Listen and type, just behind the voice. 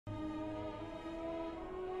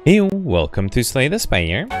Hey, welcome to Slay the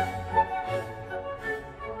Spire.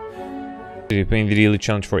 We're playing the daily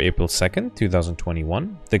challenge for April 2nd,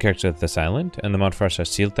 2021. The character is this island, and the modifiers are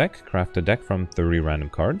Seal Deck, craft a deck from 30 random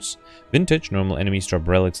cards. Vintage, normal enemies drop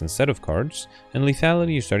relics instead of cards. And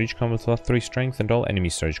Lethality, you start each combat with +3 strength, and all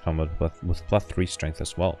enemies start each combat with +3 strength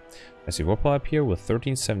as well. I see Warpal up here with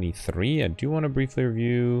 1373. I do want to briefly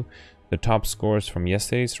review the top scores from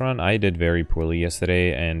yesterday's run. I did very poorly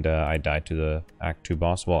yesterday, and I died to the Act 2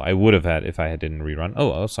 boss. Well, I would have had if I didn't rerun.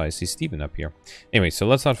 Oh, also I see Steven up here. Anyway, so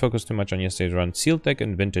let's not focus too much on yesterday's run. Sealed Deck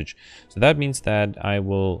and Vintage. So that means that I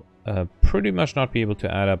will pretty much not be able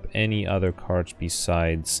to add up any other cards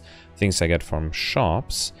besides things I get from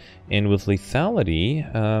shops. And with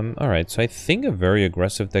Lethality, alright, so I think a very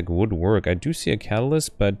aggressive deck would work. I do see a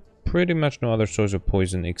Catalyst, but pretty much no other source of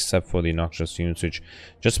poison except for the Noxious Fumes, which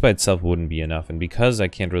just by itself wouldn't be enough. And because I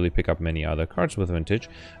can't really pick up many other cards with Vintage,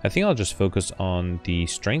 I think I'll just focus on the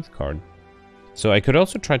Strength card. So I could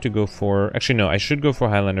also try to go for... Actually, no, I should go for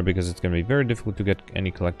Highlander because it's going to be very difficult to get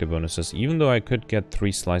any collective bonuses, even though I could get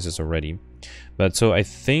 3 slices already. But so I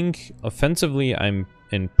think offensively I'm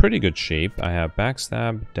in pretty good shape. I have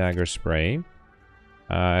Backstab, Dagger Spray.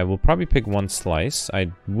 I will probably pick 1 slice.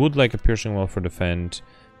 I would like a Piercing Well for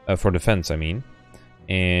defense, I mean.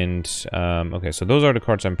 And, okay, so those are the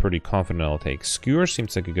cards I'm pretty confident I'll take. Skewer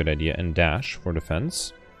seems like a good idea, and Dash for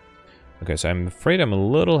defense. Okay, so I'm afraid I'm a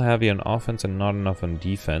little heavy on offense and not enough on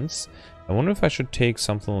defense. I wonder if I should take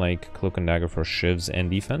something like Cloak and Dagger for shivs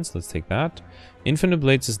and defense. Let's take that. Infinite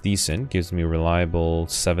Blades is decent, gives me reliable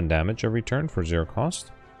 7 damage every turn for 0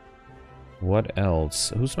 cost. What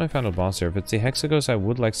else? Who's my final boss here? If it's the Hexagos, I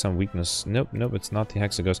would like some weakness. Nope, it's not the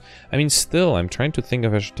Hexagos. I mean, still, I'm trying to think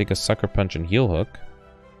if I should take a Sucker Punch and Heel Hook.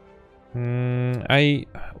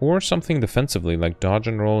 Or something defensively, like Dodge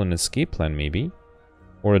and Roll and Escape Plan, maybe.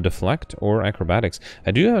 Or a Deflect, or Acrobatics.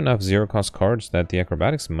 I do have enough 0-cost cards that the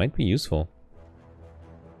Acrobatics might be useful.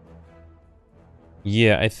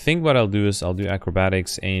 Yeah, I think what I'll do is I'll do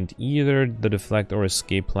Acrobatics and either the Deflect or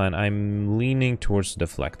Escape Plan. I'm leaning towards the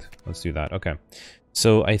Deflect. Let's do that. Okay.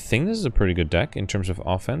 So I think this is a pretty good deck. In terms of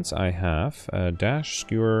offense, I have Dash,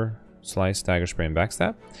 Skewer, Slice, Dagger Spray, and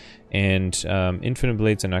Backstab. And Infinite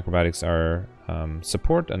Blades and Acrobatics are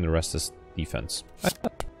support, and the rest is defense. That's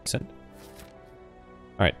decent.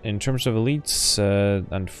 Alright, in terms of elites,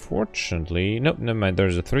 unfortunately... Nope, never mind.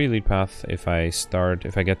 There's a 3 elite path if I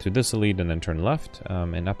get to this elite and then turn left.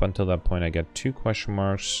 And up until that point I get 2 question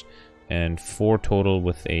marks and 4 total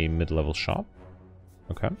with a mid-level shop.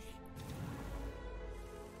 Okay.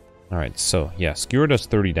 Alright, so yeah, Skewer does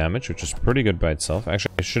 30 damage, which is pretty good by itself.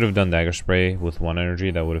 Actually, I should have done Dagger Spray with 1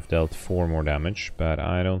 energy. That would have dealt 4 more damage, but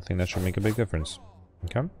I don't think that should make a big difference.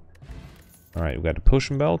 Okay. Alright, we got a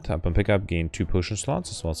potion belt. Up on pickup, gain 2 potion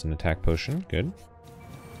slots, as well as an attack potion. Good.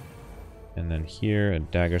 And then here, a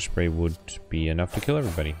dagger spray would be enough to kill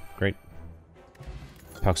everybody. Great.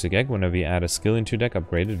 Toxic Egg, whenever you add a skill into deck,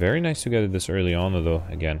 upgraded. Very nice to get it this early on, although,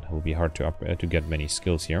 again, it will be hard to get many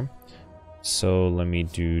skills here. So, let me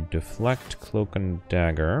do Deflect, Cloak, and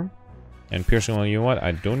Dagger. And Piercing, well, you know what?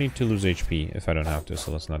 I don't need to lose HP if I don't have to,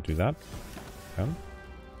 so let's not do that. Okay.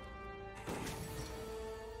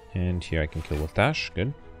 And here I can kill with Dash.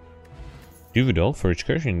 Good. Duvidal, for each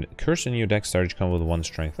curse in your deck start each combat with 1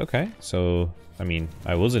 strength. Okay, so, I mean,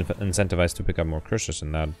 I was incentivized to pick up more curses,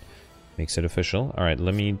 and that makes it official. Alright,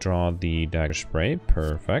 let me draw the Dagger Spray.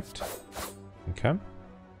 Perfect. Okay.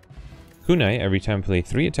 Kunai, every time I play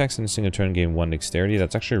 3 attacks in a single turn, gain 1 dexterity.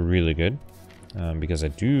 That's actually really good, because I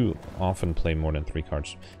do often play more than 3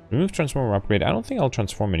 cards. Remove Transform or Upgrade. I don't think I'll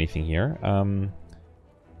transform anything here.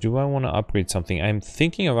 Do I want to upgrade something? I'm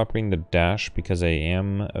thinking of upgrading the Dash because I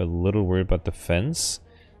am a little worried about defense.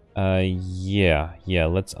 Yeah,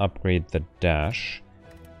 let's upgrade the Dash.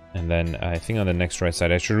 And then I think on the next right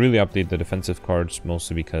side, I should really update the defensive cards,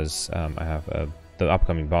 mostly because I have the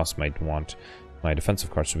upcoming boss might want my defensive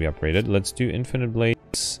cards to be upgraded. Let's do Infinite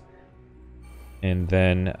Blades. And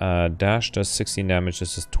then Dash does 16 damage,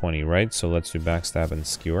 this is 20, right? So let's do Backstab and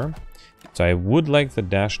Skewer. So I would like the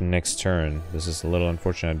Dash next turn. This is a little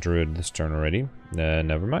unfortunate. I drew it this turn already.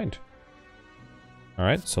 Never mind.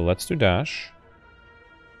 Alright, so let's do Dash.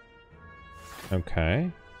 Okay.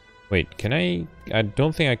 Wait, can I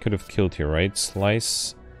don't think I could have killed here, right?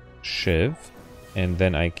 Slice, Shiv, and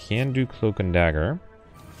then I can do Cloak and Dagger.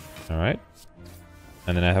 Alright.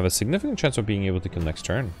 And then I have a significant chance of being able to kill next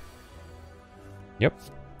turn. Yep.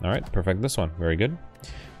 Alright, perfect this one. Very good.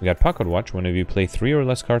 We got Pocket Watch. Whenever you play 3 or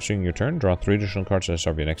less cards during your turn, draw 3 additional cards at the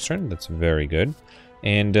start of your next turn. That's very good.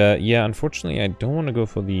 And yeah, unfortunately, I don't want to go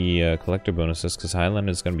for the collector bonuses because Highland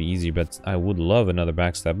is going to be easy, but I would love another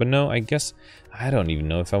backstab. But no, I guess I don't even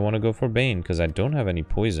know if I want to go for Bane because I don't have any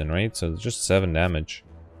poison, right? So it's just 7 damage.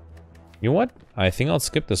 You know what? I think I'll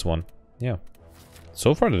skip this one. Yeah.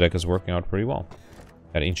 So far, the deck is working out pretty well.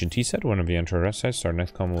 Got Ancient Tea set. Whenever you enter a rest site, start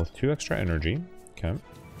next combo with 2 extra energy. Okay.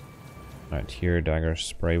 Alright, here, Dagger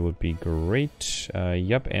Spray would be great.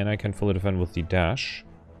 Yep, and I can fully defend with the dash.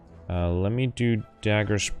 Let me do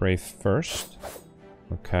Dagger Spray first.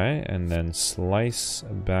 Okay, and then Slice,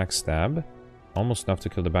 Backstab. Almost enough to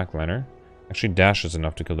kill the backliner. Actually, Dash is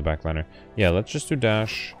enough to kill the backliner. Yeah, let's just do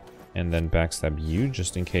Dash and then Backstab you,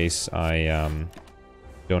 just in case I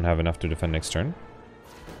don't have enough to defend next turn.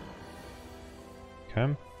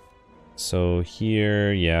 Okay. So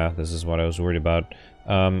here, yeah, this is what I was worried about.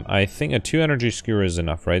 I think a 2 energy skewer is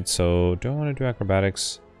enough, right? So, do I want to do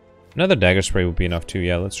acrobatics? Another Dagger Spray would be enough too.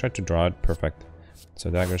 Yeah, let's try to draw it. Perfect. So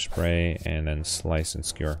Dagger Spray and then Slice and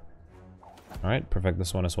Skewer. Alright, perfect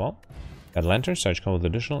this one as well. Got Lantern, so I come with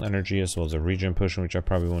additional energy as well as a regen potion, which I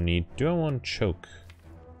probably won't need. Do I want Choke?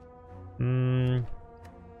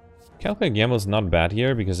 Calculate Gamble is not bad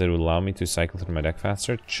here because it will allow me to cycle through my deck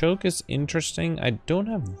faster. Choke is interesting. I don't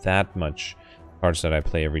have that much cards that I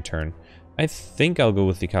play every turn. I think I'll go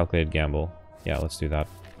with the Calculated Gamble. Yeah, let's do that.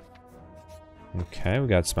 Okay, we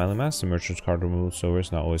got Smiling Mask. The Merchant's card removal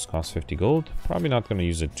Sowers now always costs 50 gold. Probably not going to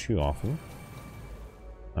use it too often.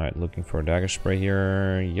 Alright, looking for a Dagger Spray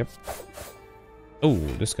here. Yep. Oh,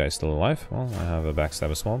 this guy's still alive. Well, I have a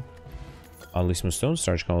Backstab as well. Oddly Smooth Stone.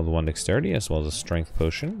 Starch come with 1 Dexterity as well as a Strength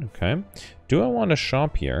Potion. Okay. Do I want a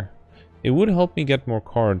shop here? It would help me get more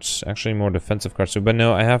cards. Actually, more defensive cards too. But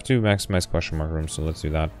no, I have to maximize question mark room, so let's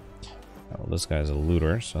do that. Well, this guy's a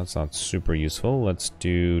looter, so that's not super useful. Let's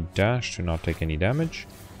do Dash to not take any damage.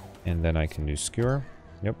 And then I can do Skewer.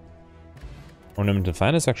 Yep. Ornamental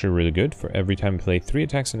Fan is actually really good. For every time you play 3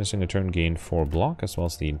 attacks in a single turn, gain 4 block, as well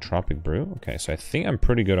as the Entropic Brew. Okay, so I think I'm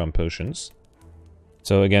pretty good on potions.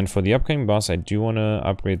 So again, for the upcoming boss, I do want to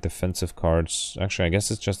upgrade defensive cards. Actually, I guess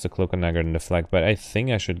it's just the Cloak and Dagger and Deflect, but I think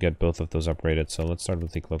I should get both of those upgraded. So let's start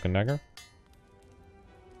with the Cloak and Dagger.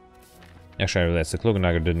 Actually, I realized the Cloak and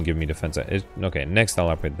Dagger didn't give me defense. Okay, next I'll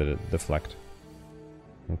upgrade the Deflect.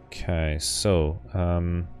 Okay, so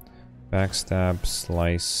Backstab,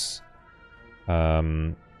 Slice.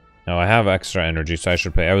 No, I have extra energy, so I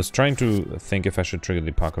should play. I was trying to think if I should trigger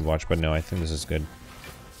the Pocket Watch, but no, I think this is good.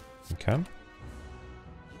 Okay.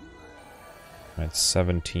 Alright,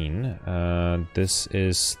 17. This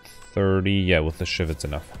is 30. Yeah, with the Shiv it's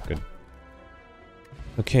enough. Good.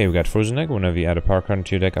 Okay, we got Frozen Egg. Whenever you add a power card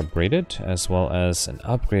into your deck, upgrade it, as well as an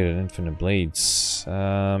upgraded Infinite Blades.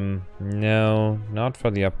 No, not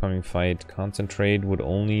for the upcoming fight. Concentrate would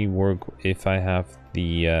only work if I have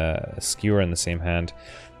the Skewer in the same hand.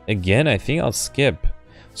 Again, I think I'll skip.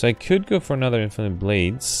 So I could go for another Infinite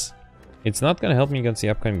Blades. It's not going to help me against the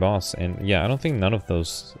upcoming boss. And yeah, I don't think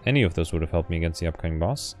any of those would have helped me against the upcoming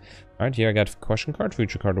boss. Alright, here I got Question Card.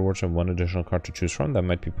 Future card rewards have 1 additional card to choose from. That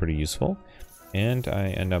might be pretty useful. And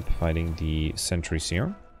I end up fighting the Sentry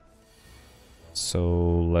Seer.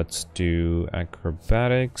 So let's do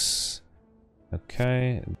Acrobatics.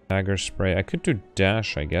 Okay, Dagger Spray. I could do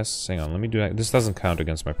Dash, I guess. Hang on, let me do that. This doesn't count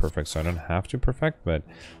against my Perfect, so I don't have to Perfect, but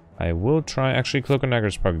I will try. Actually, Cloak and Dagger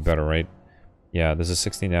is probably better, right? Yeah, this is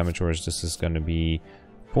 16 damage, whereas this is going to be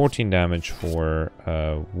 14 damage for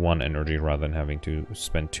 1 energy rather than having to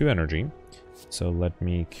spend 2 energy. So let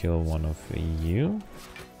me kill one of you.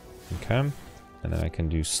 Okay. And then I can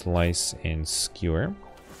do Slice and Skewer.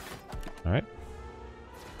 Alright.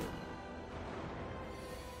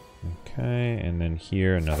 Okay, and then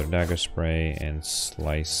here another Dagger Spray and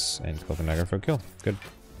Slice and Cloak and Dagger for a kill. Good.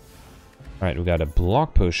 Alright, we got a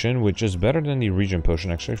Block Potion, which is better than the Regen Potion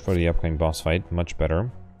actually for the upcoming boss fight. Much better.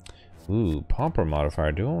 Ooh, Pauper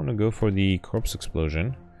Modifier. Do I want to go for the Corpse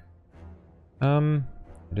Explosion? It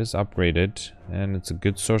is upgraded, and it's a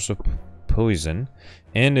good source of poison,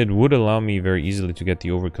 and it would allow me very easily to get the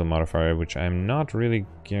Overkill modifier, which I'm not really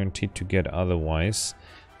guaranteed to get otherwise.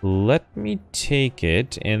 Let me take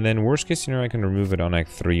it, and then worst case scenario I can remove it on Act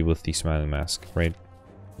 3 with the Smiling Mask, right?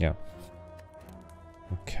 Yeah.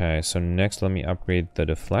 Okay, so next let me upgrade the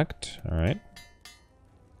Deflect. Alright.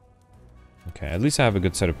 Okay, at least I have a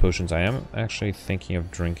good set of potions. I am actually thinking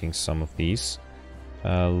of drinking some of these.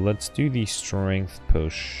 Let's do the Strength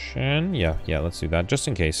Potion. Yeah, let's do that, just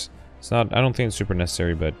in case. It's not, I don't think it's super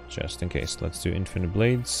necessary, but just in case. Let's do Infinite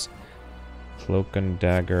Blades. Cloak and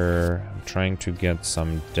Dagger. I'm trying to get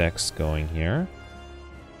some decks going here.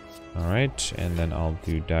 Alright, and then I'll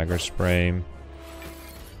do Dagger Spray.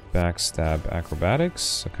 Backstab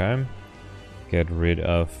Acrobatics. Okay. get rid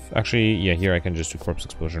of... Actually, yeah, here I can just do Corpse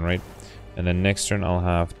Explosion, right? And then next turn I'll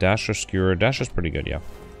have Dash or Skewer. Dash is pretty good, yeah.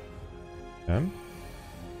 Okay.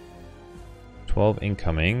 12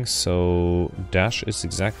 incoming, so Dash is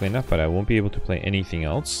exactly enough, but I won't be able to play anything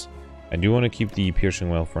else. I do want to keep the Piercing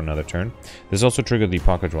Well for another turn. This also triggered the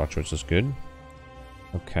Pocket Watch, which is good.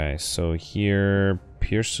 Okay, so here,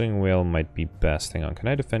 Piercing Whale might be best. Hang on, can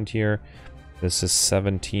I defend here? This is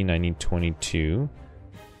 17, I need 22.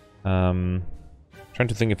 Trying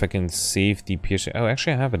to think if I can save the Piercing... Oh,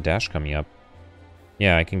 actually I have a dash coming up.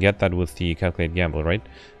 Yeah, I can get that with the Calculate Gamble, right?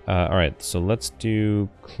 Alright, so let's do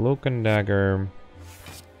Cloak and Dagger,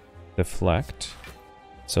 Deflect.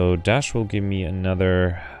 So dash will give me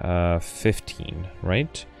another 15,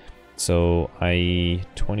 right? So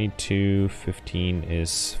 22, 15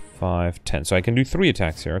 is 5, 10. So I can do 3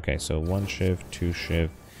 attacks here. Okay, so 1 Shiv, 2 Shiv,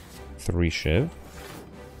 3 Shiv.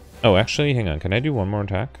 Oh, actually, hang on. Can I do 1 more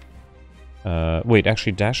attack? Wait,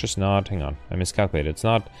 actually, dash is not... Hang on, I miscalculated. It's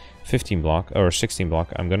not 15 block, or 16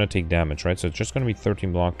 block. I'm gonna take damage, right? So it's just gonna be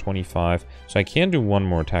 13 block, 25. So I can do 1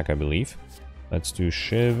 more attack, I believe. Let's do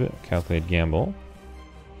Shiv, Calculate Gamble.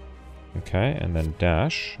 Okay, and then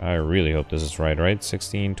dash. I really hope this is right?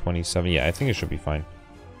 16, 27. Yeah, I think it should be fine.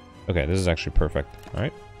 Okay, this is actually perfect.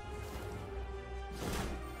 Alright.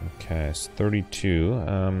 Okay, it's 32.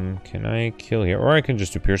 Can I kill here? Or I can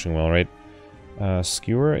just do Piercing Well, right?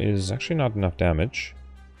 Skewer is actually not enough damage.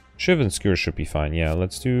 Shiv and Skewer should be fine. Yeah,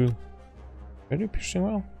 let's do... Did I do Piercing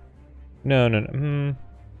Well? No.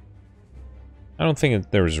 I don't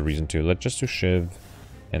think there is a reason to. Let's just do Shiv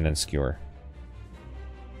and then Skewer.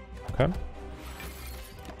 Okay.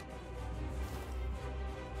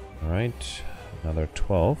 Alright, another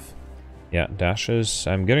 12. Yeah, dashes.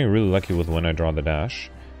 I'm getting really lucky with when I draw the dash.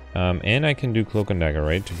 And I can do Cloak and Dagger,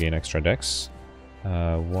 right, to gain extra dex.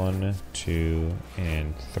 1, 2,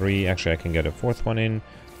 and 3. Actually, I can get a 4th one in,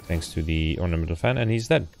 thanks to the Ornamental Fan, and he's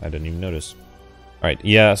dead. I didn't even notice. Alright,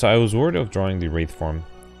 yeah, so I was worried of drawing the Wraith form.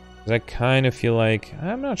 Because I kind of feel like...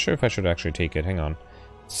 I'm not sure if I should actually take it. Hang on.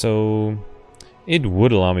 So... It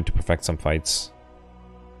would allow me to perfect some fights.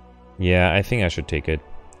 Yeah, I think I should take it.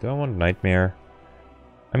 Do I want Nightmare?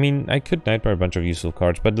 I mean, I could Nightmare a bunch of useful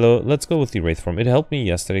cards, but let's go with the Wraith form. It helped me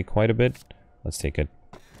yesterday quite a bit. Let's take it.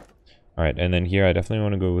 Alright, and then here I definitely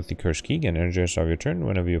want to go with the Curse Key. Get energy of your turn.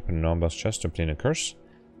 Whenever you open a non-boss chest, obtain a curse.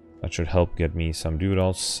 That should help get me some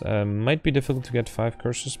doodles. Might be difficult to get 5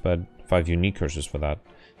 curses, but 5 unique curses for that.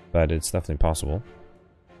 But it's definitely possible.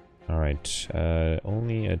 Alright,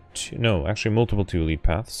 only a 2... No, actually multiple 2 elite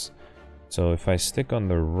paths. So if I stick on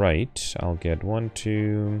the right, I'll get 1,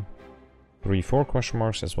 2, 3, 4 question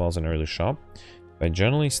marks, as well as an early shop. If I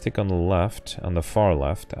generally stick on the left, on the far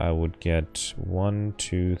left, I would get 1,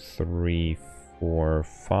 2, 3, 4,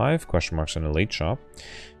 5 question marks in a late shop.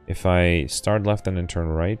 If I start left and then turn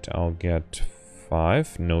right, I'll get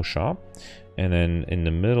 5, no shop. And then in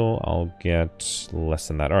the middle, I'll get less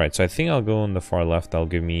than that. Alright, so I think I'll go on the far left. That'll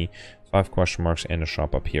give me 5 question marks and a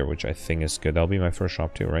shop up here, which I think is good. That'll be my first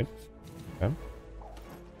shop too, right? Okay.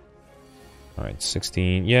 Alright,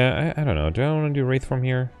 16. Yeah, I don't know. Do I want to do Wraith from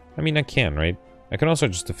here? I mean, I can, right? I can also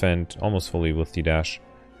just defend almost fully with the dash.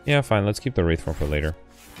 Yeah, fine. Let's keep the Wraith form for later.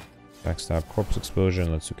 Backstab, Corpse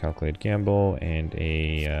Explosion. Let's do Calculate Gamble and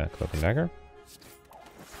a Cloak and Dagger.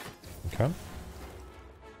 Okay.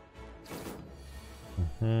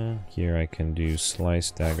 Here I can do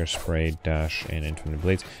Slice, Dagger Spray, Dash, and Infinite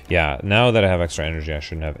Blades. Yeah, now that I have extra energy, I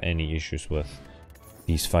shouldn't have any issues with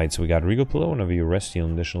these fights. We got Regal Pillow. Whenever you rest, heal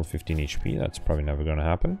an additional 15 HP. That's probably never going to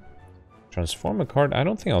happen. Transform a card. I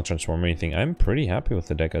don't think I'll transform anything. I'm pretty happy with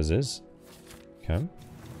the deck as is. Okay.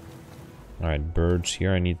 Alright, birds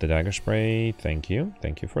here. I need the Dagger Spray. Thank you.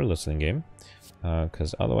 Thank you for listening, game.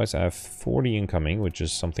 Because otherwise I have 40 incoming, which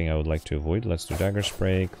is something I would like to avoid. Let's do Dagger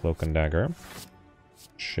Spray, Cloak and Dagger.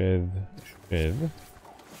 Shiv,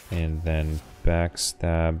 and then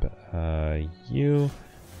backstab you,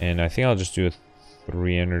 and I think I'll just do a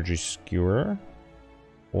 3 energy skewer,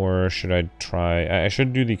 or should I try? I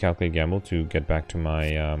should do the Calculate Gamble to get back to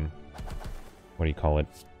my what do you call it,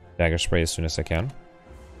 Dagger Spray as soon as I can.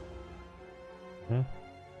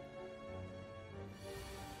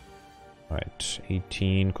 Alright,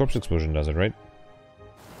 18 Corpse Explosion does it, right?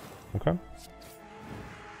 Okay.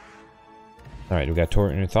 Alright, we got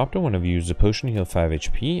Torrent and Orthopter. Whenever you use a potion, heal 5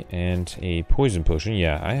 HP, and a poison potion.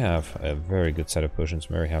 Yeah, I have a very good set of potions.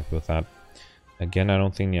 Very happy with that. Again, I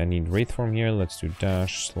don't think I need Wraith form here. Let's do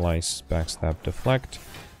Dash, Slice, Backstab, Deflect,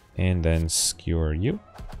 and then Skewer you.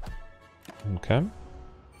 Okay.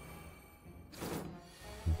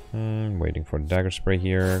 Waiting for dagger spray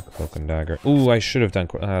here. Cloak and dagger. Ooh, I should have done...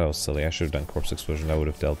 that was silly. I should have done corpse explosion. That would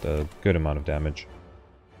have dealt a good amount of damage.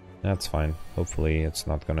 That's fine. Hopefully it's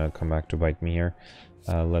not gonna come back to bite me here.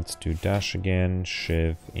 Let's do dash again,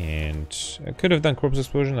 shiv, and I could have done corpse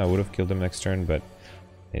explosion. I would have killed him next turn, but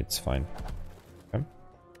it's fine. Okay.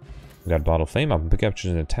 We got bottle flame up and pick up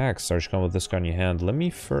choosing attacks. Start your combo with this card in your hand. Let me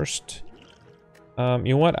first... you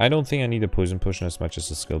know what? I don't think I need a poison potion as much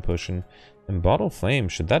as a skill potion. And bottle flame,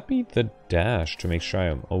 should that be the dash to make sure I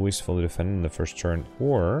am always fully defended in the first turn,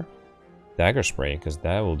 or dagger spray, because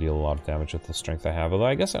that will deal a lot of damage with the strength I have. Although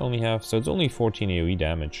I guess I only have, so it's only 14 AoE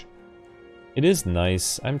damage. It is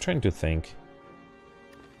nice. I'm trying to think.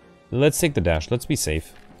 Let's take the dash. Let's be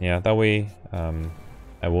safe. Yeah, that way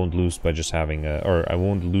I won't lose by just having a, or I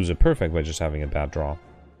won't lose a perfect by just having a bad draw.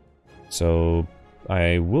 So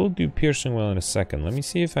I will do piercing well in a second. Let me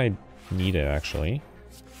see if I need it actually.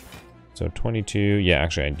 So 22. Yeah,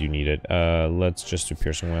 actually I do need it. Let's just do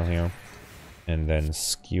piercing well here. And then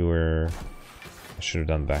skewer. I should have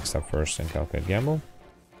done backstab first and calculate gamble.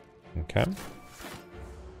 Okay.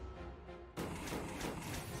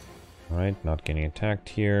 Alright, not getting attacked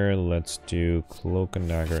here. Let's do cloak and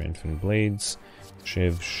dagger, infinite blades.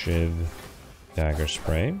 Shiv, shiv, dagger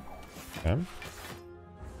spray. Okay.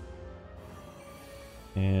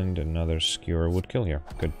 And another skewer would kill here.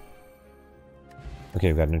 Good. Okay,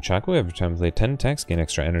 we've got a new Chaco. Every time we play 10 attacks, gain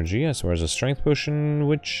extra energy, as well as a strength potion,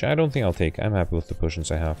 which I don't think I'll take. I'm happy with the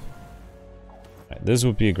potions I have. Right, this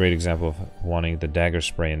would be a great example of wanting the dagger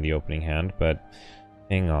spray in the opening hand, but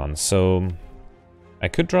hang on. So I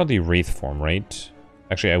could draw the Wraith form, right?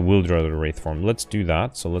 Actually, I will draw the Wraith form. Let's do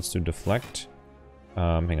that. So let's do deflect.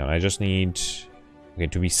 Hang on, I just need... Okay,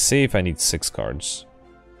 to be safe, I need 6 cards.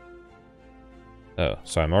 Oh,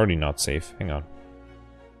 so I'm already not safe. Hang on.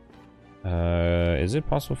 Is it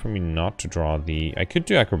possible for me not to draw the... I could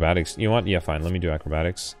do acrobatics. You know what? Yeah, fine. Let me do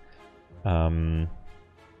acrobatics.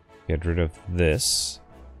 Get rid of this.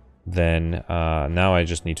 Then, now I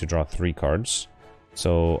just need to draw 3 cards.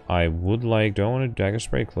 So I would like... Do I want to dagger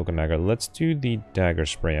spray? Cloak and dagger. Let's do the dagger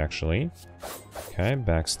spray, actually. Okay,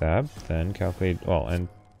 backstab. Then calculate... Well, and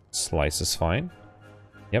slice is fine.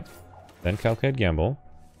 Yep. Then calculate gamble.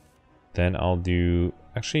 Then I'll do...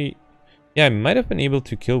 Actually... Yeah, I might have been able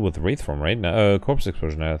to kill with Wraith form, right? No, corpse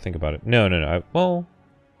explosion, now I think about it. No. Well...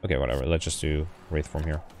 Okay, whatever. Let's just do Wraith form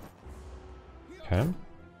here. Okay.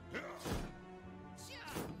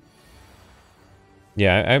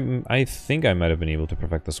 Yeah, I think I might have been able to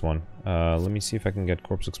perfect this one. Let me see if I can get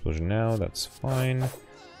corpse explosion now. That's fine.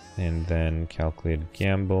 And then calculate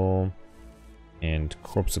gamble. And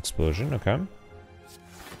corpse explosion, okay.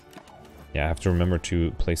 Yeah, I have to remember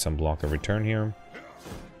to play some block every turn here.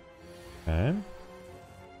 Okay.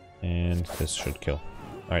 And this should kill.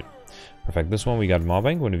 Alright. Perfect. This one we got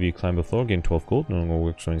mobbing. Whenever you climb the floor, gain 12 gold. No longer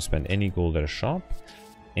works when you spend any gold at a shop.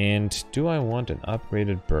 And do I want an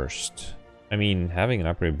upgraded burst? I mean, having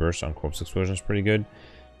an upgraded burst on corpse explosion is pretty good.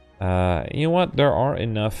 You know what? There are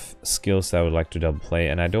enough skills that I would like to double play,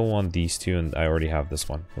 and I don't want these two, and I already have this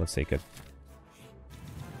one. Let's take it.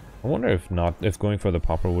 I wonder if going for the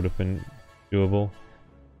popper would have been doable.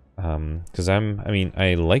 Because I mean,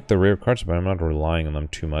 I like the rare cards, but I'm not relying on them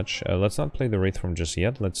too much. Let's not play the Wraith form just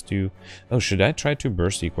yet. Let's do... Oh, should I try to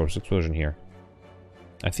burst the corpse explosion here?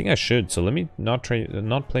 I think I should, so let me not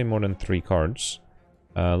play more than 3 cards.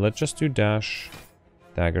 Let's just do dash,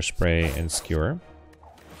 dagger spray, and skewer.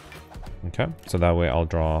 Okay, so that way I'll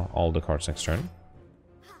draw all the cards next turn.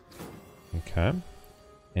 Okay.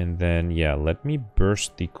 And then, yeah, let me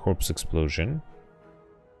burst the corpse explosion.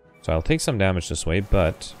 So I'll take some damage this way,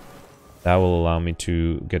 but that will allow me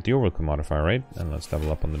to get the overkill modifier, right? And let's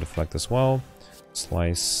double up on the deflect as well.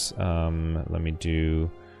 Slice, let me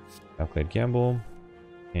do calculate gamble.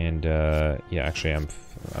 And, yeah, actually I'm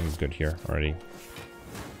good here already.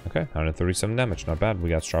 Okay, 137 damage, not bad. We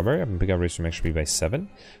got Strawberry. I can pick up Razor Max by 7.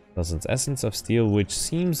 Dozens Essence of Steel, which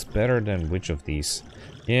seems better than which of these?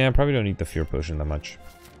 Yeah, I probably don't need the Fear Potion that much.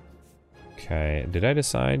 Okay, did I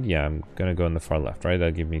decide? Yeah, I'm gonna go on the far left, right?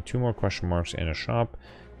 That'll give me 2 more question marks and a shop.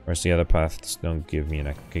 Whereas the other paths don't give me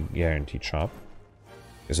a guaranteed shop.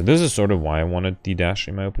 Okay, so this is sort of why I wanted the dash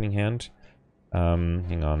in my opening hand.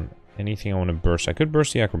 Hang on. Anything I want to burst? I could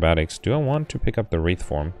burst the acrobatics. Do I want to pick up the Wraith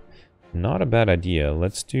form? Not a bad idea.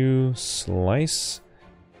 Let's do slice,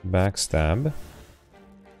 backstab.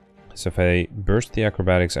 So if I burst the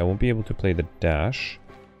acrobatics, I won't be able to play the dash.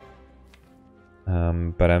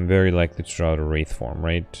 But I'm very likely to draw the Wraith form,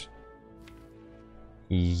 right?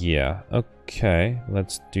 Yeah, okay.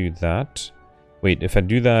 Let's do that. Wait, if I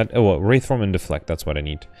do that... Oh, well, Wraith form and deflect, that's what I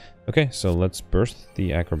need. Okay, so let's burst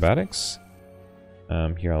the acrobatics.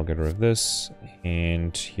 Here I'll get rid of this,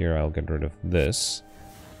 and here I'll get rid of this.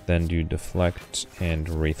 Then do deflect and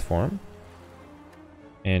wraith form.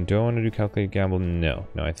 And do I want to do calculate gamble? No,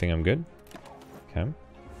 I think I'm good. Okay.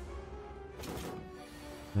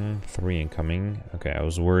 3 incoming. Okay, I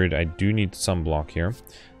was worried. I do need some block here.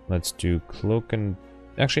 Let's do cloak and...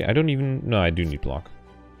 Actually, I don't even... No, I do need block.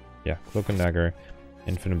 Yeah, cloak and dagger,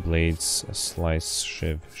 infinite blades, a slice,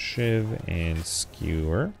 shiv, and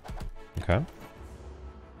skewer. Okay.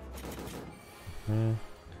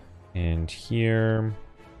 And here...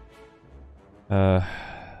 this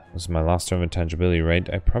is my last turn of intangibility, right?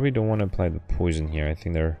 I probably don't want to apply the poison here. I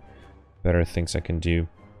think there are better things I can do.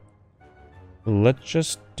 Let's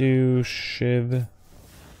just do shiv,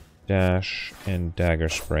 dash, and dagger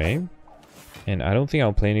spray. And I don't think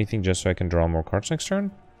I'll play anything just so I can draw more cards next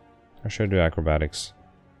turn. Or should I do acrobatics?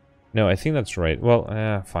 No, I think that's right.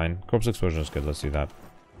 Well, fine. Corpse explosion is good. Let's do that.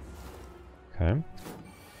 Okay.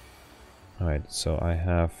 Alright, so I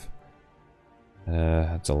have...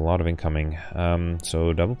 that's a lot of incoming.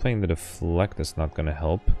 So double playing the deflect is not going to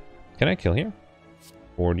help. Can I kill here?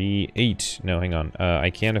 48. No, hang on. I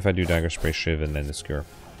can if I do dagger spray, shiv, and then the skewer.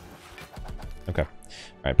 Okay.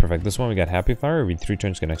 Alright, perfect. This one we got Happy Flower. Every 3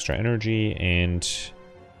 turns get extra energy, and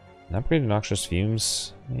an upgrade to Noxious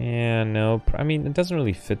Fumes. Yeah, no. I mean, it doesn't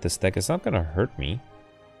really fit this deck. It's not going to hurt me.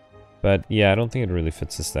 But yeah, I don't think it really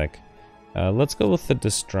fits this deck. Let's go with the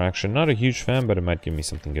Distraction. Not a huge fan, but it might give me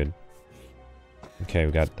something good. Okay,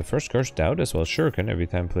 we got the first Curse, Doubt, as well as Shuriken. Every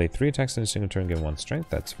time play 3 attacks in a single turn, get 1 strength.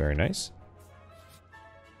 That's very nice.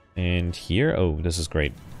 And here, oh, this is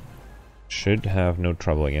great. Should have no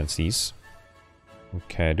trouble against these.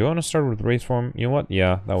 Okay, do I want to start with Wraith Form? You know what?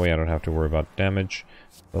 Yeah, that way I don't have to worry about damage.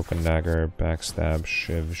 Cloak and Dagger, Backstab,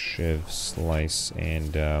 Shiv, Slice,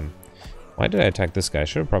 and... why did I attack this guy? I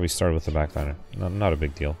should have probably started with the backliner. Not a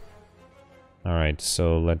big deal. Alright,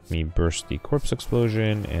 so let me burst the Corpse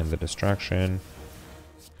Explosion and the Distraction.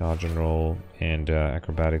 Dodge and roll, and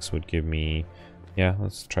acrobatics would give me... Yeah,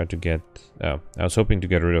 let's try to get... Oh, I was hoping to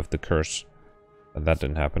get rid of the curse, but that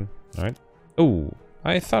didn't happen. Alright. Oh,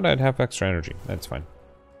 I thought I'd have extra energy. That's fine.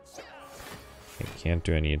 I can't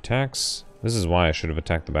do any attacks. This is why I should have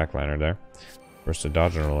attacked the backliner there. Burst a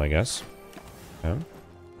dodge and roll, I guess. Okay.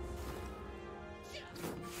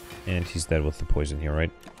 And he's dead with the poison here,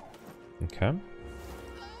 right? Okay.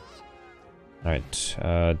 Alright,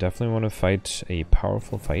 definitely want to fight a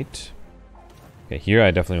powerful fight. Okay, here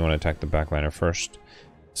I definitely want to attack the backliner first.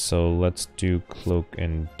 So let's do Cloak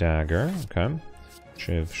and Dagger. Okay.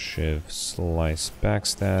 Shiv, Slice,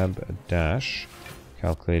 Backstab, Dash.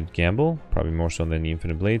 Calculated Gamble, probably more so than the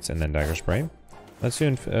Infinite Blades, and then Dagger Spray. Let's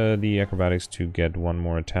do the Acrobatics to get 1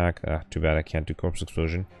 more attack. Too bad I can't do Corpse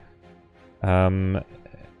Explosion.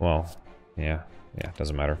 Well, yeah,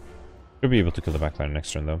 doesn't matter. Should be able to kill the backliner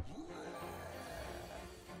next turn, though.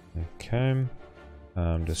 Okay.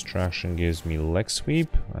 Distraction gives me Leg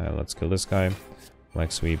Sweep. Let's kill this guy.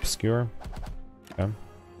 Leg Sweep, Skewer. Okay.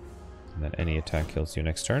 And then any attack kills you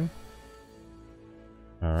next turn.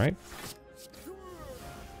 Alright.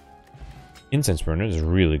 Incense Burner is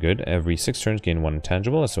really good. Every 6 turns gain 1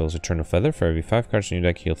 intangible, as well as a turn of feather. For every 5 cards in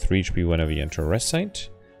your deck, heal 3 HP whenever you enter a rest site.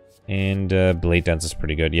 And Blade Dance is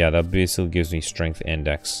pretty good. Yeah, that basically gives me strength and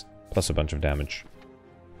dex, plus a bunch of damage.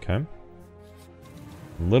 Okay. I'm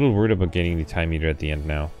a little worried about getting the Time Eater at the end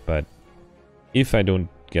now, but if I don't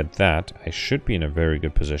get that, I should be in a very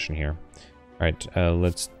good position here. Alright,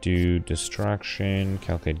 let's do Distraction,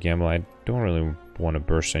 Calculate Gamble. I don't really want to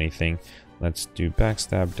burst anything. Let's do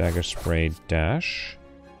Backstab, Dagger Spray, Dash.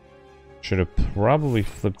 Should have probably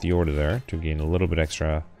flipped the order there to gain a little bit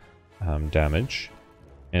extra damage.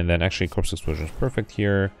 And then actually Corpse Explosion is perfect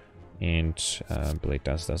here. And Blade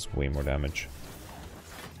Dance does way more damage.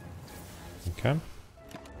 Okay.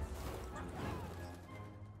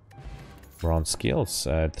 Bronze Scales.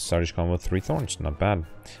 The Stardish combo with 3 Thorns. Not bad.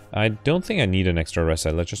 I don't think I need an extra rest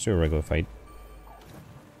side. Let's just do a regular fight.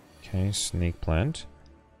 Okay, Snake Plant.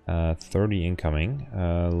 30 incoming.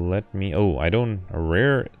 Let me... Oh, I don't... A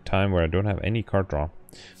rare time where I don't have any card draw.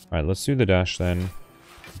 Alright, let's do the dash then.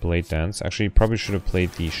 Blade Dance. Actually, probably should have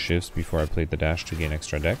played the shifts before I played the dash to gain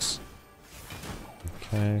extra dex.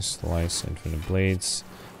 Okay, Slice, Infinite Blades.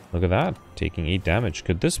 Look at that. Taking 8 damage.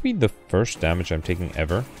 Could this be the first damage I'm taking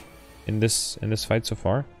ever in this fight so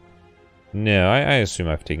far? No, I assume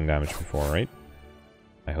I've taken damage before, right?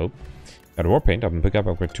 I hope. Got a War Paint. Up and pick up,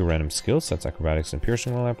 upgrade 2 random skills. That's Acrobatics and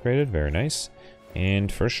Piercing well upgraded. Very nice.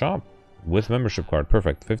 And first shop with membership card.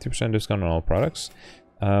 Perfect. 50% discount on all products.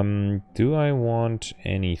 Do I want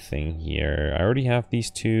anything here? I already have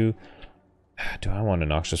these 2. Do I want a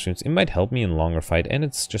Noxious Fumes? It might help me in longer fight, and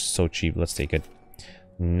it's just so cheap. Let's take it.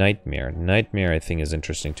 Nightmare. Nightmare I think is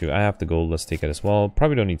interesting too. I have the gold, let's take it as well.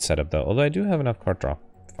 Probably don't need setup though, although I do have enough card draw.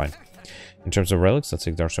 Fine. In terms of relics, let's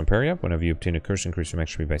take Darkstone Periap. Whenever you obtain a curse, increase your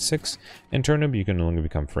max HP by 6. And Turnip, you can no longer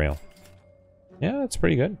become frail. Yeah, that's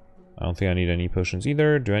pretty good. I don't think I need any potions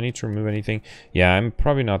either. Do I need to remove anything? Yeah, I'm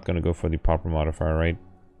probably not going to go for the proper modifier, right?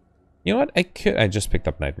 You know what? I just picked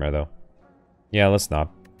up Nightmare though. Yeah, let's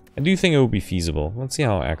not. I do think it would be feasible. Let's see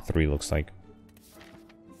how Act 3 looks like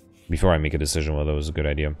before I make a decision whether it was a good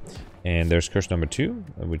idea. And there's curse number 2,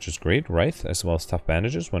 which is great. Wraith, as well as Tough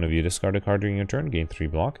Bandages. Whenever you discard a card during your turn, gain 3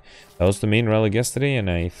 block. That was the main relic yesterday, and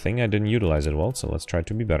I think I didn't utilize it well, so let's try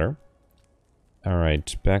to be better.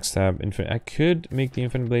 Alright, Backstab, Infinite. I could make the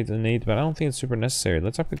Infinite Blade innate, but I don't think it's super necessary.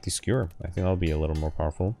 Let's upgrade the Skewer. I think that'll be a little more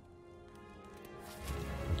powerful.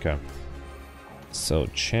 Okay. So,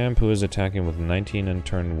 Champ, who is attacking with 19 on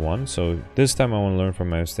turn 1. So, this time I want to learn from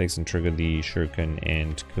my mistakes and trigger the Shuriken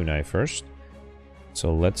and Kunai first.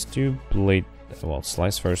 So, let's do Blade... Well,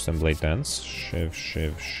 Slice first and Blade Dance. Shiv,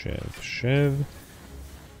 Shiv, Shiv, Shiv.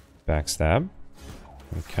 Backstab.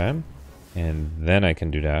 Okay. And then I can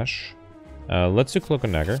do Dash. Let's do Cloak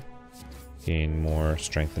and Dagger. Gain more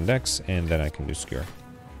Strength and Dex, and then I can do Skewer.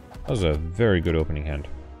 That was a very good opening hand.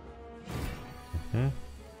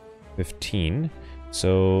 15.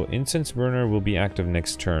 So, Incense Burner will be active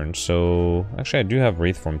next turn. So, actually I do have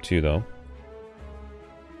Wraith Form too, though.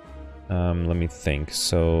 Let me think.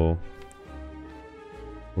 So,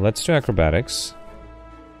 let's do Acrobatics.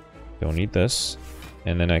 Don't need this.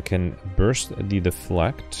 And then I can burst the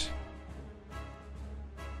Deflect.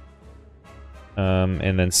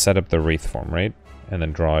 And then set up the Wraith Form, right? And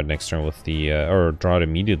then draw it next turn with the, or draw it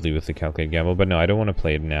immediately with the Calculated Gamble. But no, I don't want to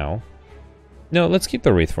play it now. No, let's keep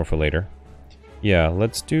the Wraith Form for later. Yeah,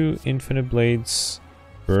 let's do Infinite Blades,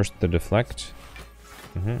 burst the Deflect.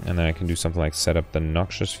 And then I can do something like set up the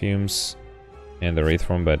Noxious Fumes and the Wraith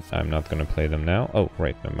Form, but I'm not going to play them now. Oh,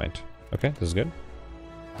 right, never mind. Okay, this is good.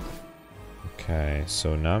 Okay,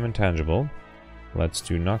 so now I'm intangible. Let's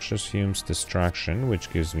do Noxious Fumes, Distraction,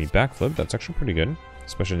 which gives me Backflip. That's actually pretty good,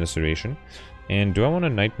 especially in this situation. And do I want to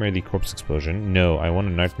Nightmare the Corpse Explosion? No, I want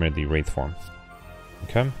to Nightmare the Wraith Form.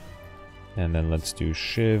 Okay. And then let's do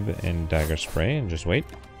Shiv and Dagger Spray and just wait.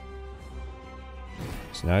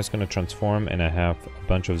 So now it's going to transform and I have a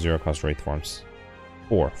bunch of 0-cost Wraith Forms.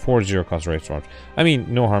 Four 0-cost Wraith Forms. I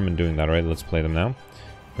mean, no harm in doing that, right? Let's play them now.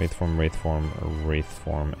 Wraith Form, Wraith Form, Wraith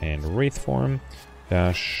Form, and Wraith Form.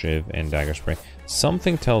 Dash, Shiv, and Dagger Spray.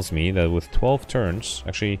 Something tells me that with 12 turns,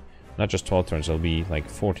 actually, not just 12 turns, it'll be like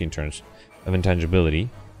 14 turns of intangibility,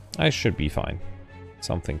 I should be fine.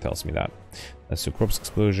 Something tells me that. Let's do Corpse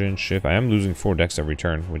Explosion, Shiv. I am losing 4 decks every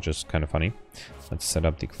turn, which is kind of funny. Let's set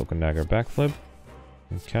up the Cloak and Dagger Backflip.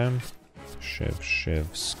 Okay. Shiv,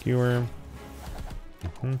 Shiv, Skewer.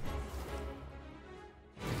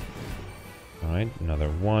 Alright, another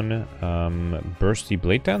one. Bursty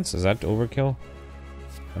Blade Dance, is that overkill?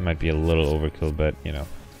 That might be a little overkill, but, you know.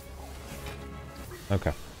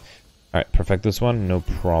 Okay. Alright, perfect this one, no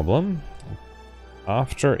problem.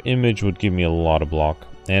 After Image would give me a lot of block.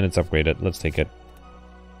 And it's upgraded, let's take it.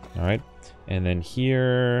 Alright. And then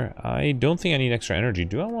here, I don't think I need extra energy.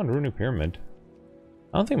 Do I want Runic Pyramid?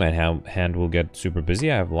 I don't think my hand will get super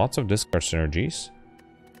busy. I have lots of discard synergies.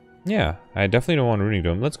 Yeah, I definitely don't want Runic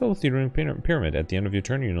Dome. Let's go with the Runic Pyramid. At the end of your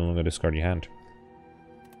turn, you no longer discard your hand.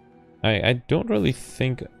 I don't really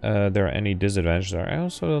think there are any disadvantages there. I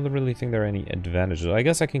also don't really think there are any advantages. I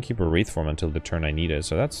guess I can keep a Wraith Form until the turn I need it,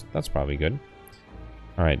 so that's probably good.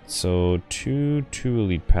 Alright, so two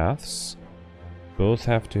elite paths. Both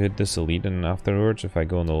have to hit this elite, and afterwards, if I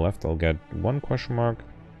go on the left, I'll get 1 question mark.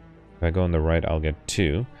 If I go on the right, I'll get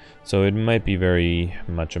 2. So it might be very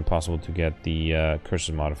much impossible to get the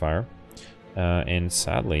Curses modifier. And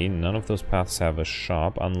sadly, none of those paths have a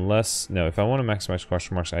shop, unless... No, if I want to maximize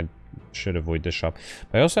question marks, I should avoid this shop.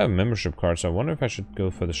 But I also have membership cards, so I wonder if I should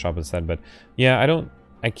go for the shop instead. But yeah,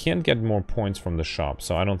 I can't get more points from the shop,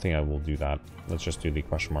 so I don't think I will do that. Let's just do the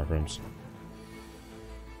question mark rooms.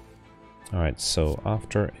 Alright, so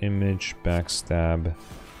after Image, Backstab,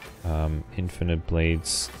 Infinite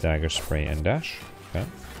Blades, Dagger Spray, and Dash. Okay.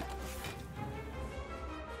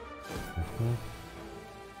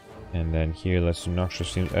 And then here, let's do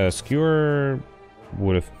Noxious Fumes. Skewer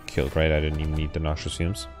would have killed, right? I didn't even need the Noxious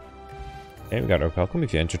Fumes. Okay, we got our Calcum.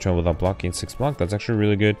 If you enter turn without blocking 6 block, that's actually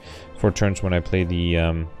really good for turns when I play the...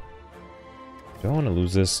 Do I want to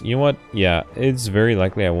lose this? You know what? Yeah, it's very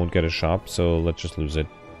likely I won't get a shop, so let's just lose it.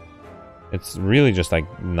 It's really just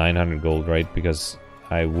like 900 gold, right? Because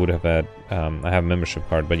I would have had... I have a membership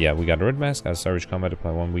card, but yeah, we got a Red Mask, as Savage Combat,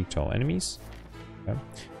 apply 1 week to all enemies. Okay.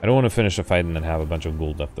 I don't want to finish a fight and then have a bunch of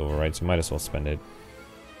gold left over, right? So might as well spend it.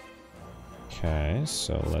 Okay,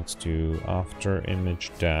 so let's do after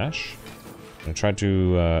image dash. I'm gonna try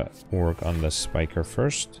to work on the spiker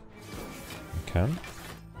first. Okay.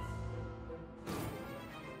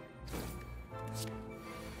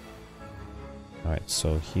 Alright,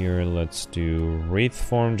 so here let's do Wraith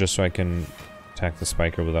form just so I can attack the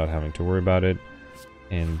spiker without having to worry about it.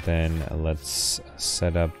 And then let's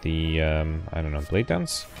set up the, I don't know, blade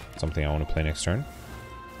dance? Something I want to play next turn.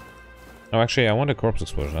 Oh, actually, I want a corpse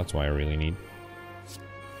explosion. That's why I really need.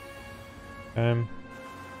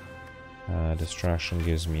 Distraction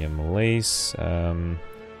gives me a malaise.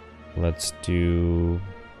 Let's do...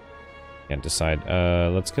 Can't decide.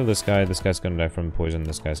 Let's kill this guy. This guy's gonna die from poison.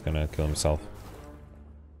 This guy's gonna kill himself.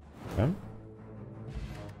 Okay.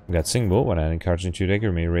 We got Singbo. When adding cards into your deck,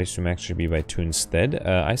 you may raise to max HP by 2 instead.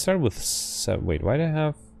 I started with... Wait, why did I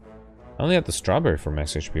have... I only had the strawberry for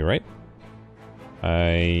max HP, right?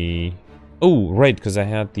 Oh, right, because I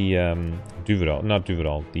had the Duvidal, not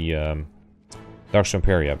Duvidal, the Darkstone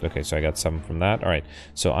Parry up. Okay, so I got 7 from that. Alright,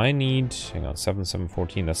 so I need, hang on, 7, 7,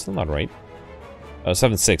 14, that's still not right.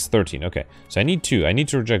 7, 6, 13, okay. So I need 2. I need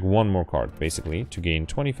to reject 1 more card, basically, to gain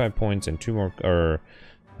 25 points and 2 more, or,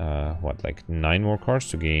 what, like 9 more cards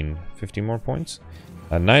to gain 50 more points?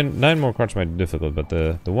 9 more cards might be difficult, but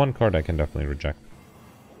the 1 card I can definitely reject.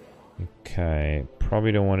 Okay,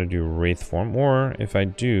 probably don't want to do Wraith form, or if I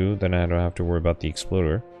do, then I don't have to worry about the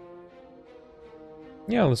Exploder.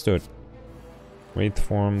 Yeah, let's do it. Wraith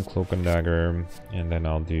form, Cloak and Dagger, and then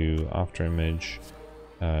I'll do After Image,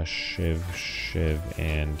 Shiv,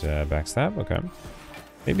 and Backstab. Okay.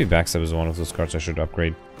 Maybe Backstab is one of those cards I should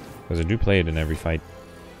upgrade, because I do play it in every fight.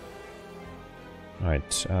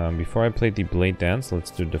 Alright, before I play the Blade Dance, let's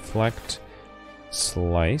do Deflect,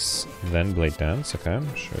 Slice, then Blade Dance. Okay,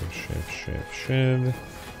 Shiv.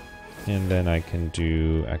 And then I can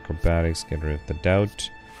do Acrobatics, get rid of the Doubt,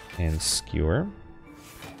 and Skewer.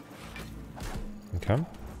 Okay.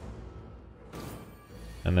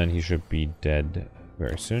 And then he should be dead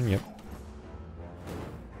very soon, yep.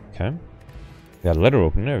 Okay. We got a Letter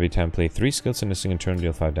Opener. Every time play 3 skills in a single turn,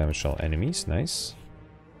 deal 5 damage to all enemies. Nice.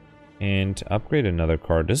 And upgrade another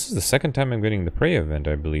card. This is the second time I'm getting the Prey event,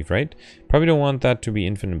 I believe, right? Probably don't want that to be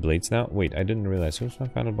Infinite Blades now. Wait, I didn't realize. Who's my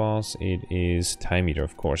final boss? It is Time Eater,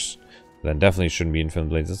 of course. Then definitely shouldn't be Infinite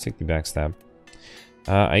Blades. Let's take the Backstab.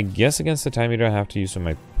 I guess against the Time Eater, I have to use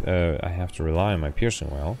my. I have to rely on my Piercing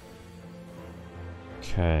Well.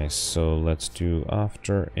 Okay, so let's do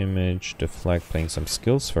After Image, Deflect, playing some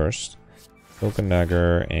skills first. Cloak and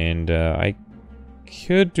Dagger, and I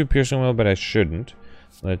could do Piercing Well, but I shouldn't.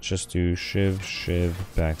 Let's just do Shiv,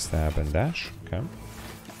 Backstab, and Dash. Okay.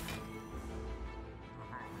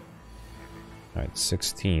 Alright,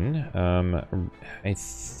 16.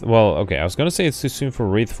 Well, okay, I was gonna say it's too soon for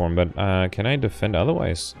Wraith form, but can I defend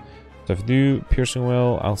otherwise? So if I do Piercing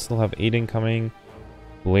Will, I'll still have 8 incoming.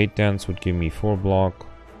 Blade Dance would give me 4 block.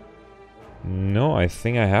 No, I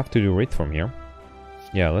think I have to do Wraith form here.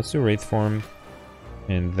 Yeah, let's do Wraith form.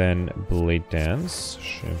 And then Blade Dance.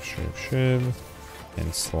 Shiv.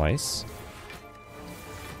 And Slice.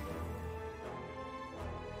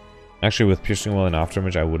 Actually, with Piercing Well and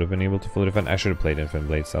Afterimage, I would have been able to fully defend. I should have played Infinite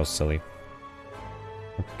Blades. That was silly.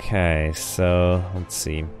 Okay, so let's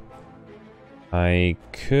see. I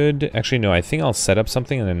could... Actually, no, I think I'll set up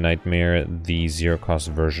something and then Nightmare the zero-cost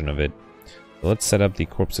version of it. So let's set up the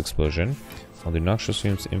Corpse Explosion. I'll do Noxious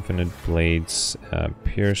Fumes, Infinite Blades,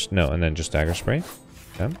 Pierce... No, and then just Dagger Spray.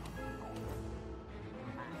 Okay.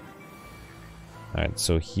 Alright,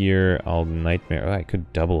 so here I'll Nightmare. Oh, I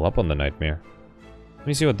could double up on the Nightmare. Let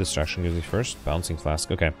me see what Distraction gives me first. Bouncing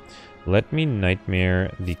Flask. Okay. Let me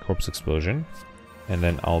Nightmare the Corpse Explosion. And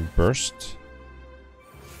then I'll burst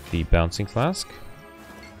the Bouncing Flask.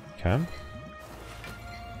 Okay.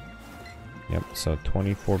 Yep, so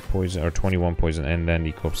 24 poison, or 21 poison, and then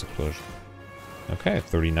the Corpse Explosion. Okay,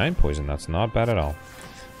 39 poison. That's not bad at all.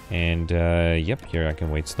 And, yep, here I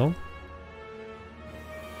can wait still.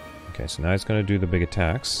 Okay, so now it's going to do the big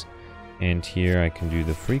attacks. And here I can do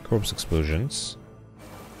the 3 Corpse Explosions.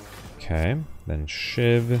 Okay, then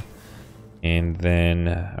Shiv. And then,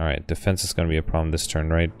 alright, defense is going to be a problem this turn,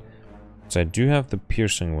 right? So I do have the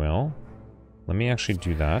Piercing Will. Let me actually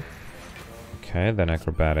do that. Okay, then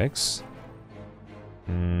Acrobatics.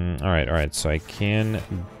 Alright, so I can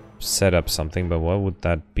set up something, but what would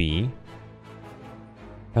that be?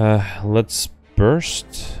 Let's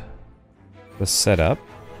burst the setup.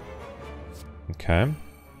 Okay.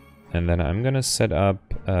 And then I'm gonna set up,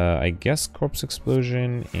 I guess, Corpse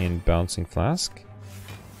Explosion and Bouncing Flask.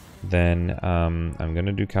 Then, I'm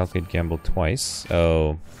gonna do Calculate Gamble twice.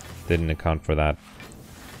 Oh, didn't account for that.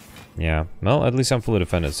 Yeah, well, at least I'm fully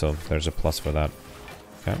defended, so there's a plus for that.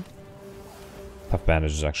 Okay. Tough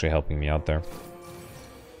bandage is actually helping me out there.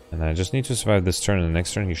 And I just need to survive this turn, and the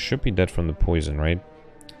next turn he should be dead from the poison, right?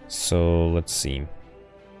 So, let's see.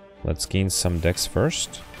 Let's gain some dex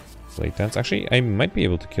first. Blade Dance. Actually, I might be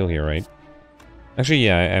able to kill here, right? Actually,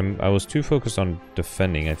 yeah, I was too focused on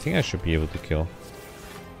defending. I think I should be able to kill.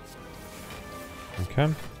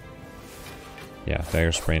 Okay. Yeah,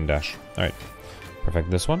 Dagger Spray and Dash. Alright.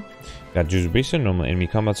 Perfect this one. Got Jujubisa, normal enemy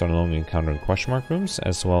combats are no longer encountered in question mark rooms,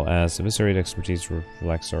 as well as Eviscerate, Expertise,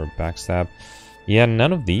 Reflex, or Backstab. Yeah,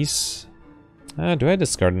 none of these. Do I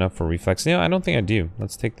discard enough for Reflex? Yeah, I don't think I do.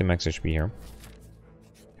 Let's take the max HP here.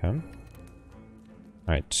 Okay.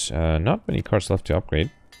 Alright, not many cards left to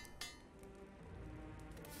upgrade.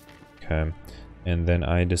 Okay. And then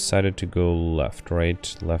I decided to go left,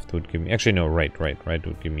 right? Left would give me... Actually, no, right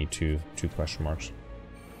would give me two question marks.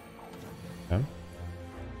 Okay.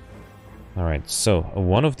 Alright, so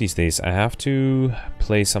one of these days I have to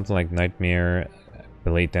play something like Nightmare,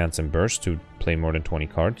 Blade Dance, and Burst to play more than 20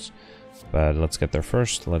 cards. But let's get there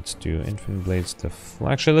first. Let's do Infinite Blades,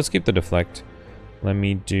 Actually, let's keep the Deflect. Let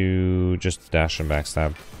me do just Dash and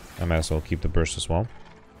Backstab. I might as well keep the Burst as well.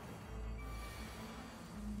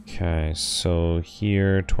 Okay, so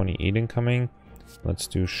here, 28 incoming. Let's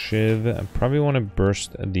do Shiv. I probably want to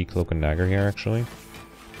burst the Cloak and Dagger here, actually.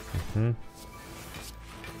 And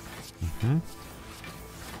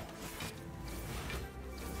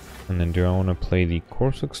then do I want to play the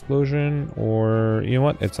Corpse Explosion, or... You know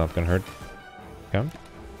what? It's not going to hurt. Okay.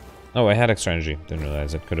 Oh, I had extra energy. Didn't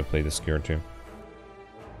realize it. Could have played the Skewer too.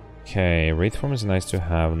 Okay, Wraith Form is nice to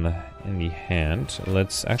have in the hand.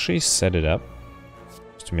 Let's actually set it up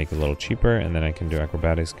just to make it a little cheaper, and then I can do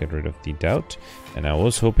Acrobatics, get rid of the Doubt. And I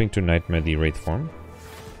was hoping to Nightmare the Wraith Form.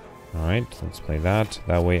 Alright, let's play that.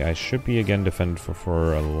 That way I should be again defended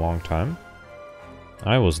for a long time.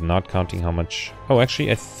 I was not counting how much... Oh, actually,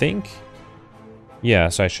 I think... Yeah,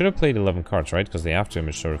 so I should have played 11 cards, right? Because the after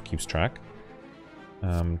image sort of keeps track.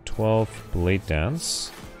 12 Blade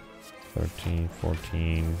Dance. 13,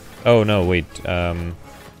 14... Oh, no, wait. I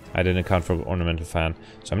didn't account for Ornamental Fan.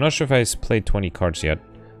 So I'm not sure if I played 20 cards yet.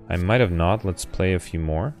 I might have not. Let's play a few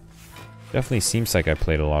more. Definitely seems like I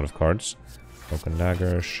played a lot of cards. Cloak and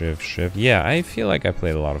Dagger, Shiv. Yeah, I feel like I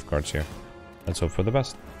played a lot of cards here. Let's hope for the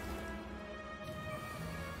best.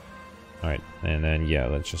 Alright, and then, yeah,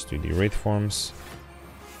 let's just do the Wraith Forms.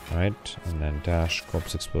 Alright, and then Dash,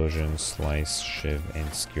 Corpse Explosion, Slice, Shiv,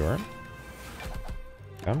 and Skewer.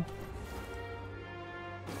 Okay.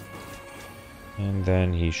 And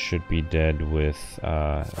then he should be dead with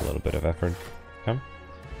a little bit of effort. Okay.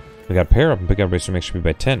 We got Pair Up and Pick Up Racer makes HP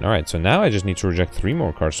by 10. Alright, so now I just need to reject 3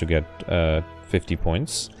 more cards to get 50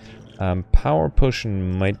 points. Power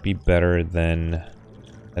Potion might be better than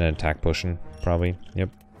an Attack Potion, probably. Yep.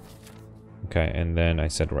 Okay, and then I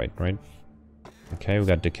said right? Okay, we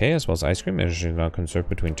got Decay as well as Ice Cream. Energy not conserved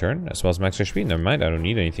between turn, as well as Max HP. Never mind, I don't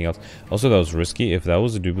need anything else. Also, that was risky. If that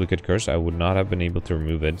was a duplicate curse, I would not have been able to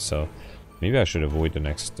remove it, so maybe I should avoid the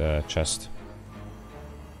next chest.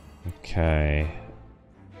 Okay.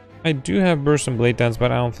 I do have Burst and Blade Dance,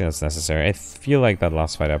 but I don't think that's necessary. I feel like that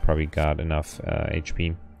last fight I probably got enough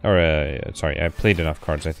HP. Or, sorry, I played enough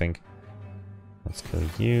cards, I think. Let's kill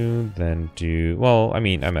you, then do... Well, I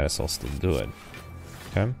mean, I might as well still do it.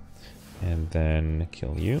 Okay. And then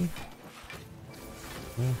kill you.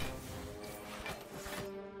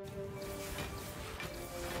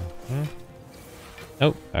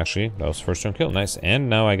 Oh, actually, that was first turn kill. Nice. And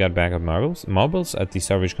now I got backup marbles. At the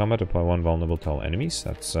Savage Combat, apply 1 vulnerable to all enemies.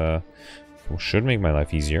 That's should make my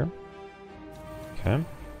life easier. Okay.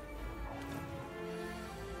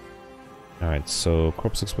 Alright, so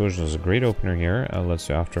Corpse Explosion is a great opener here. Let's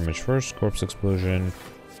do After Image first. Corpse Explosion,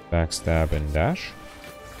 Backstab, and Dash.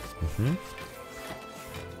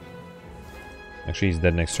 Actually, he's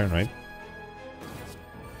dead next turn, right?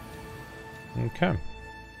 Okay.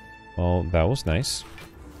 Well, that was nice.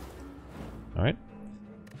 Alright.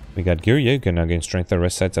 We got Girya. You can now gain strength at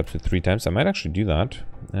rest sites up to 3 times. I might actually do that.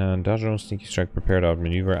 Dodge on Sneaky Strike, Prepare to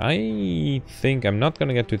Outmaneuver. I think I'm not going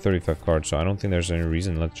to get to 35 cards, so I don't think there's any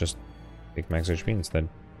reason. Let's just take max HP instead.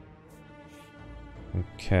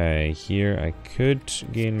 Okay, here I could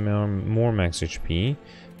gain more max HP.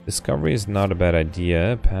 Discovery is not a bad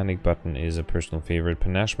idea. Panic Button is a personal favorite.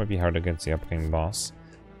 Panache might be hard against the upcoming boss.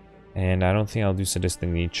 And I don't think I'll do Sadistic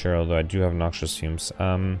Nature, although I do have Noxious Fumes.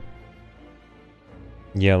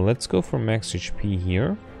 Yeah, let's go for max HP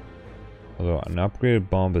here. Although an upgraded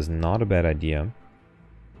bomb is not a bad idea.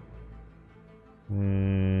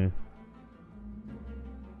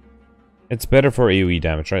 It's better for AoE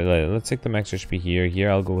damage, right? Let's take the max HP here. Here,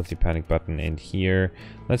 I'll go with the panic button. And here,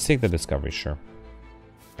 let's take the discovery, sure.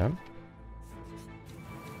 Okay.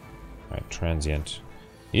 Alright, transient.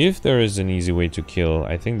 If there is an easy way to kill,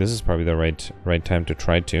 I think this is probably the right time to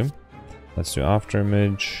try to. Let's do after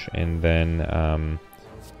image, and then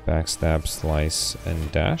backstab, slice, and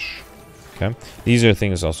dash. Okay. These are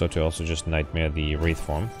things also to just nightmare the wraith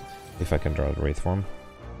form. If I can draw the wraith form.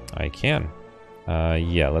 I can.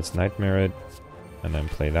 Yeah, let's nightmare it, and then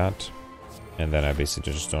play that. And then I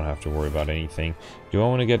basically just don't have to worry about anything. Do I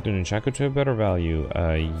want to get the Nunchaku to a better value?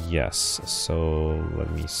 Yes. So, let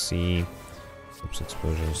me see. Oops,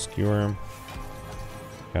 explosion, skewer.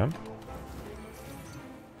 Okay.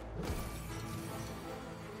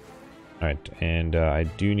 Alright, and I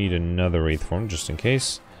do need another wraith form, just in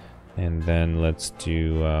case. And then let's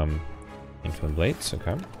do infinite blades,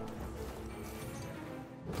 okay.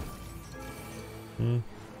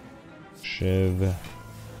 Shiv.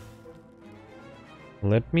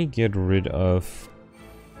 Let me get rid of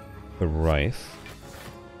the Wraith.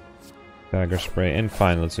 Dagger spray, and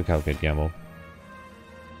fine, let's do calculate gamble.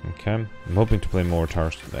 Okay, I'm hoping to play more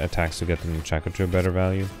attacks to get the Nunchaku to a better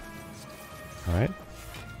value. Alright.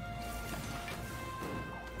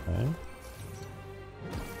 Okay.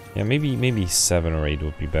 Yeah, maybe 7 or 8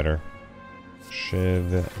 would be better.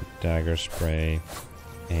 Shiv, dagger spray,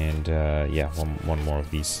 and yeah, one more of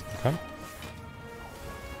these. Okay.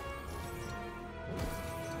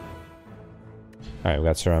 Alright, we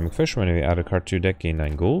got ceramic fish. When we add a card to deck, gain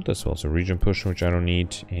 9 gold, as well as a region push, which I don't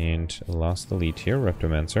need, and last elite here,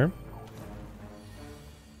 Reptomancer.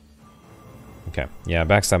 Okay, yeah,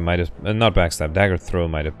 backstab might have, not backstab, dagger throw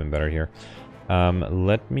might have been better here.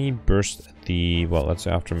 Let me burst the, well, let's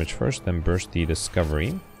do afterimage first, then burst the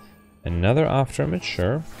discovery. Another afterimage,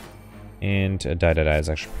 sure. And die is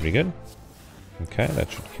actually pretty good. Okay,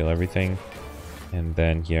 that should kill everything. And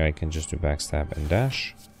then here I can just do backstab and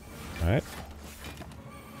dash. Alright.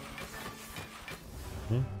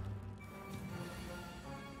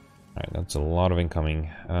 Alright, that's a lot of incoming.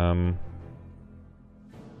 Yeah,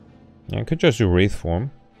 I could just do wraith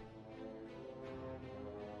form.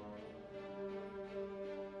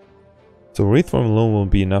 So wraith form alone will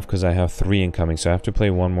be enough because I have 3 incoming, so I have to play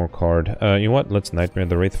one more card. You know what? Let's nightmare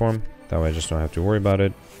the wraith form. That way I just don't have to worry about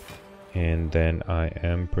it. And then I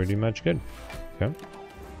am pretty much good. Okay.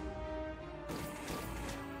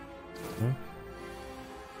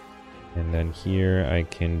 And then here I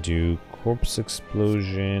can do corpse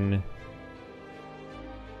explosion.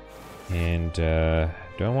 And do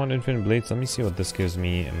I want infinite blades? Let me see what this gives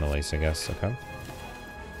me in Malaise, I guess. Okay.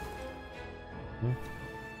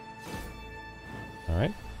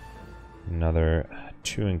 Alright. Another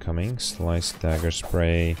 2 incoming. Slice, dagger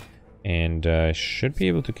spray. And should be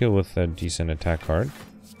able to kill with a decent attack card.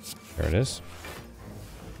 There it is.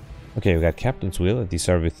 Okay, we got Captain's Wheel at the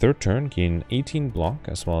start of the 3rd turn. Gain 18 block,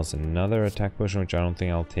 as well as another attack potion, which I don't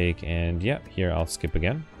think I'll take. And yeah, here I'll skip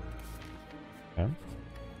again. Okay.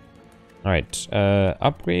 Alright,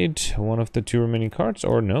 upgrade one of the 2 remaining cards,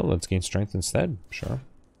 or no, let's gain strength instead. Sure.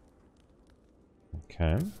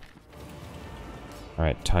 Okay.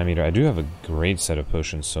 Alright, Time Eater. I do have a great set of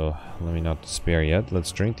potions, so let me not despair yet.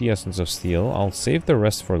 Let's drink the Essence of Steel. I'll save the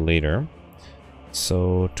rest for later.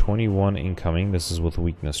 So, 21 incoming. This is with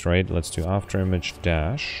weakness, right? Let's do After Image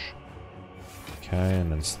Dash. Okay,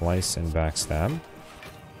 and then Slice and Backstab.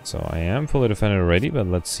 So, I am fully defended already, but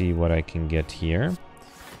let's see what I can get here.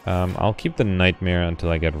 I'll keep the Nightmare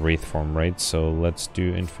until I get Wraith Form, right? So, let's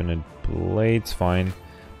do Infinite Blades, fine.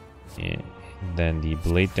 And then the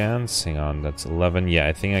Blade Dance, hang on, that's 11. Yeah,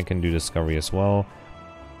 I think I can do Discovery as well.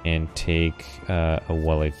 And take a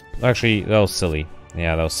Welly. Actually, that was silly.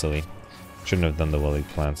 Yeah, that was silly. Shouldn't have done the Welly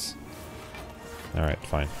plants. Alright,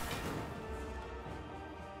 fine.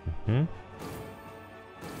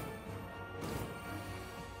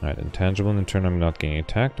 Alright, Intangible in the turn I'm not getting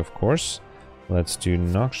attacked, of course. Let's do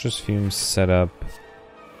Noxious Fumes, set up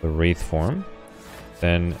the Wraith Form.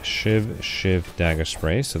 Then Shiv, Dagger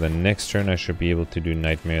Spray. So the next turn I should be able to do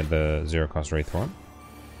Nightmare the 0-cost Wraith Form.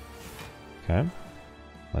 Okay.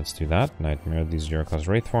 Let's do that. Nightmare the 0-cost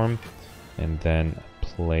Wraith Form. And then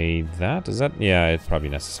play that. Is that? Yeah, it's probably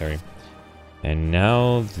necessary. And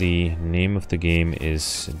now the name of the game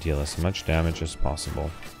is deal as much damage as possible.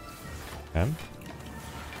 Okay.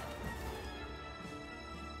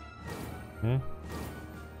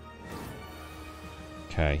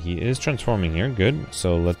 Okay, he is transforming here. Good.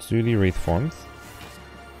 So let's do the Wraith Form.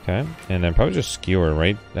 Okay, and then probably just Skewer,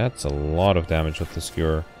 right? That's a lot of damage with the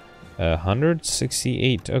Skewer.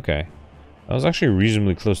 168. Okay. I was actually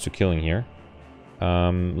reasonably close to killing here.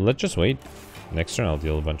 Let's just wait. Next turn I'll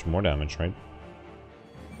deal a bunch more damage, right?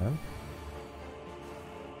 Yeah.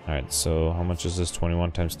 Alright, so how much is this?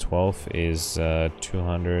 21 times 12 is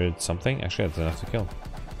 200 something. Actually, that's enough to kill.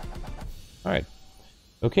 Alright.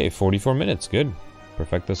 Okay, 44 minutes. Good.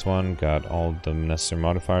 Perfect this one. Got all the necessary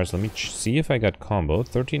modifiers. Let me see if I got combo.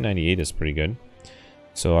 1398 is pretty good.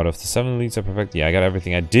 So out of the 7 leads I perfect, yeah, I got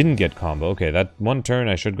everything. I didn't get combo. Okay, that one turn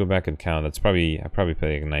I should go back and count. That's probably, I probably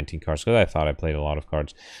played like 19 cards because I thought I played a lot of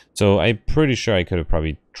cards. So I'm pretty sure I could have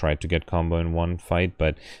probably tried to get combo in one fight,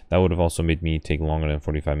 but that would have also made me take longer than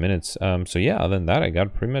 45 minutes. So yeah, other than that, I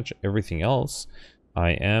got pretty much everything else.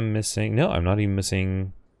 I am missing, no, I'm not even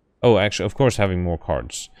missing. Oh, actually, of course, having more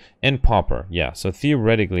cards. And Pauper, yeah. So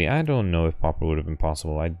theoretically, I don't know if Pauper would have been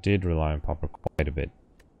possible. I did rely on Pauper quite a bit.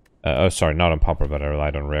 Oh, sorry, not on Pauper, but I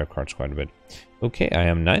relied on rare cards quite a bit. Okay, I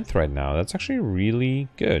am 9th right now. That's actually really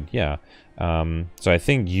good, yeah. So I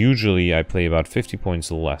think usually I play about 50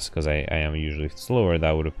 points less, because I am usually slower.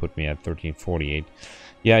 That would have put me at 1348.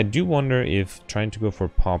 Yeah, I do wonder if trying to go for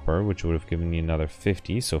Pauper, which would have given me another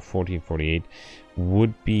 50, so 1448,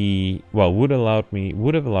 would be, well, would have allowed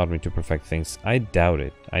me to perfect things. I doubt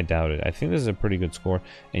it. I doubt it. I think this is a pretty good score.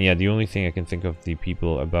 And yeah, the only thing I can think of the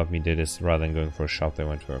people above me did is rather than going for a shot, they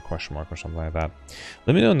went for a question mark or something like that.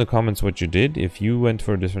 Let me know in the comments what you did. If you went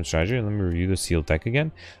for a different strategy, and let me review the sealed deck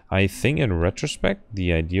again. I think in retrospect,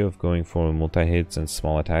 the idea of going for multi-hits and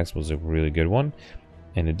small attacks was a really good one.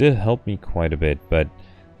 And it did help me quite a bit, but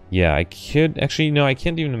yeah, I could actually, no, I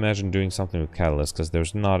can't even imagine doing something with Catalyst because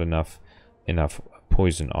there's not enough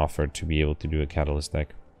poison offered to be able to do a Catalyst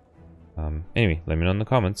deck. Anyway, let me know in the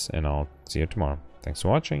comments and I'll see you tomorrow. Thanks for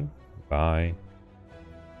watching. Bye.